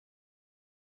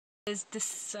Is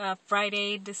this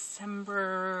Friday,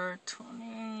 December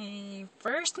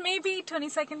 21st, maybe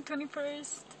 22nd,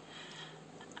 21st.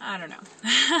 I don't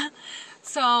know.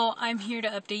 So I'm here to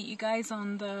update you guys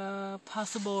on the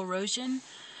possible erosion.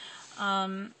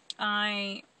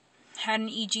 I had an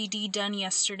EGD done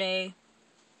yesterday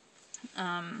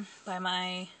by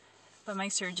my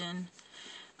surgeon,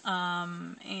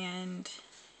 and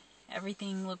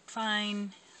everything looked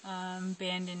fine.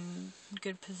 Band in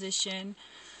good position.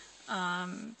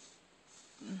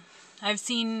 I've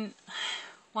seen,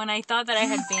 when I thought that I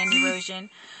had band erosion,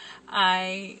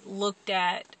 I looked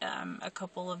at a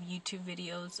couple of YouTube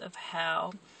videos of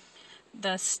how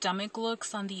the stomach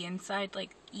looks on the inside,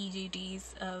 like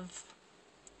EGDs of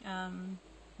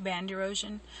band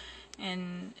erosion,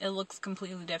 and it looks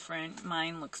completely different.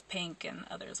 Mine looks pink and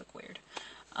others look weird.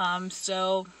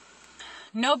 So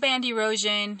no band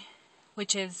erosion,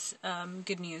 which is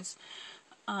good news.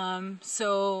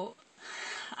 So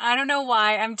I don't know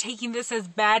why I'm taking this as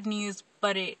bad news,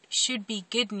 but it should be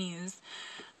good news.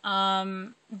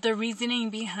 The reasoning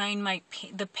behind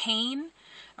the pain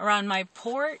around my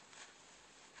port,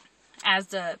 as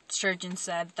the surgeon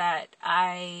said, that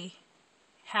I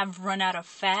have run out of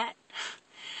fat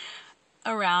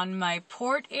around my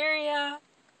port area,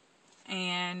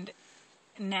 and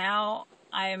now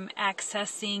I'm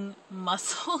accessing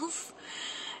muscles.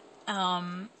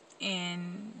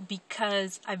 And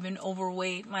because I've been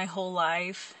overweight my whole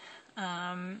life,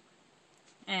 and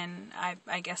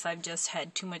I guess I've just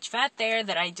had too much fat there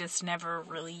that I just never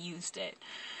really used it.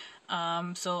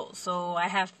 So I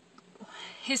have,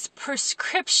 his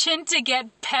prescription to get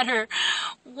better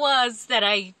was that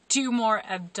I do more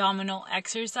abdominal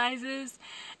exercises,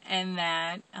 and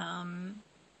that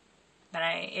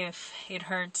if it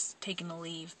hurts, taking a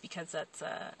leave, because that's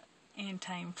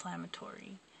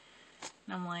anti-inflammatory.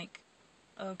 And I'm like,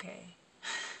 okay.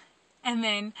 And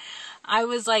then I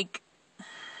was like,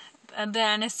 the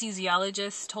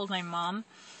anesthesiologist told my mom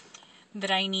that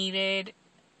I needed,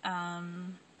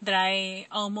 that I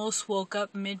almost woke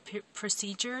up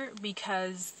mid-procedure,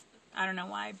 because, I don't know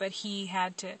why, but he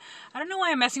had to, I don't know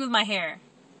why I'm messing with my hair.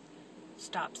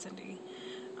 Stop, Cindy.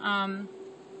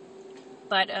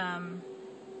 But I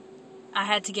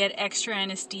had to get extra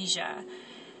anesthesia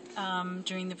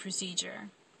during the procedure.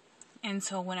 And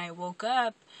so when I woke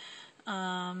up,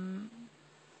 I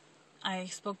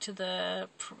spoke to the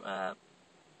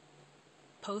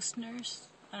post nurse.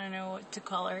 I don't know what to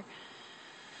call her.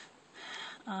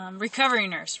 Recovery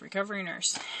nurse.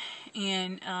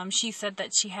 And she said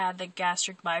that she had the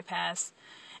gastric bypass,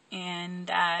 and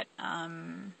that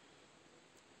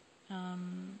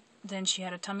then she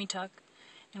had a tummy tuck.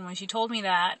 And when she told me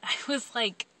that, I was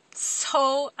like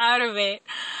so out of it.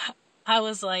 I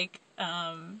was like,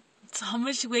 so how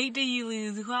much weight do you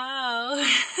lose? Wow.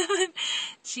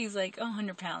 She's like,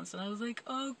 100 pounds. And I was like,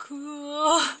 oh,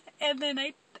 cool. And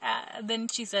then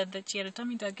she said that she had a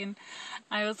tummy tuck, and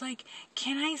I was like,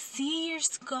 can I see your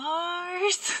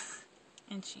scars?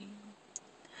 And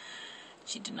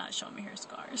she did not show me her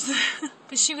scars.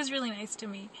 But she was really nice to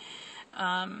me.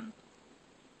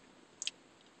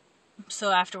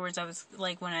 So afterwards, I was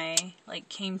like, when I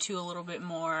came to a little bit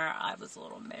more, I was a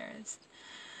little embarrassed.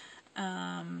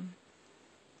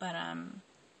 But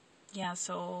yeah,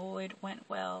 so it went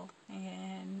well,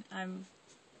 and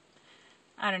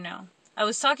I don't know. I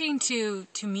was talking to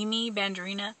Mimi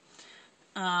Banderina,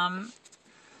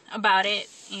 about it,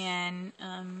 and,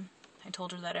 I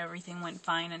told her that everything went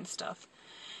fine and stuff.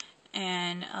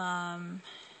 And,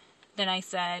 then I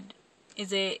said,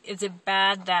 is it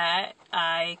bad that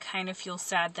I kind of feel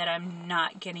sad that I'm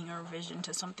not getting a revision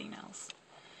to something else?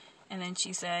 And then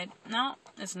she said, no,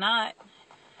 it's not.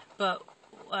 But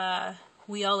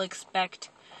we all expect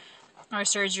our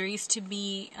surgeries to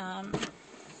be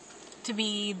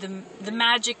the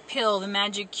magic pill, the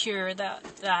magic cure that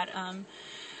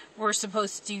we're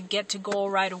supposed to get to go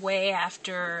right away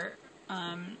after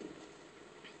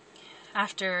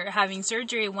having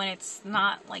surgery, when it's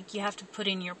not. Like, you have to put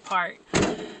in your part.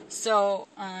 So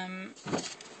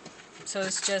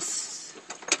it's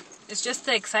just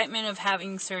the excitement of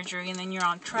having surgery, and then you're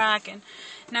on track, and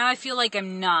now I feel like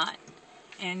I'm not.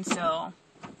 And so,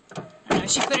 I don't know,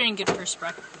 she put it in good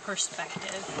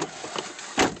perspective.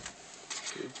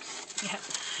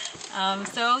 Yeah.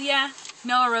 So yeah,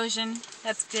 no erosion.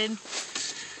 That's good.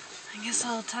 I guess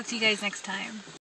I'll talk to you guys next time.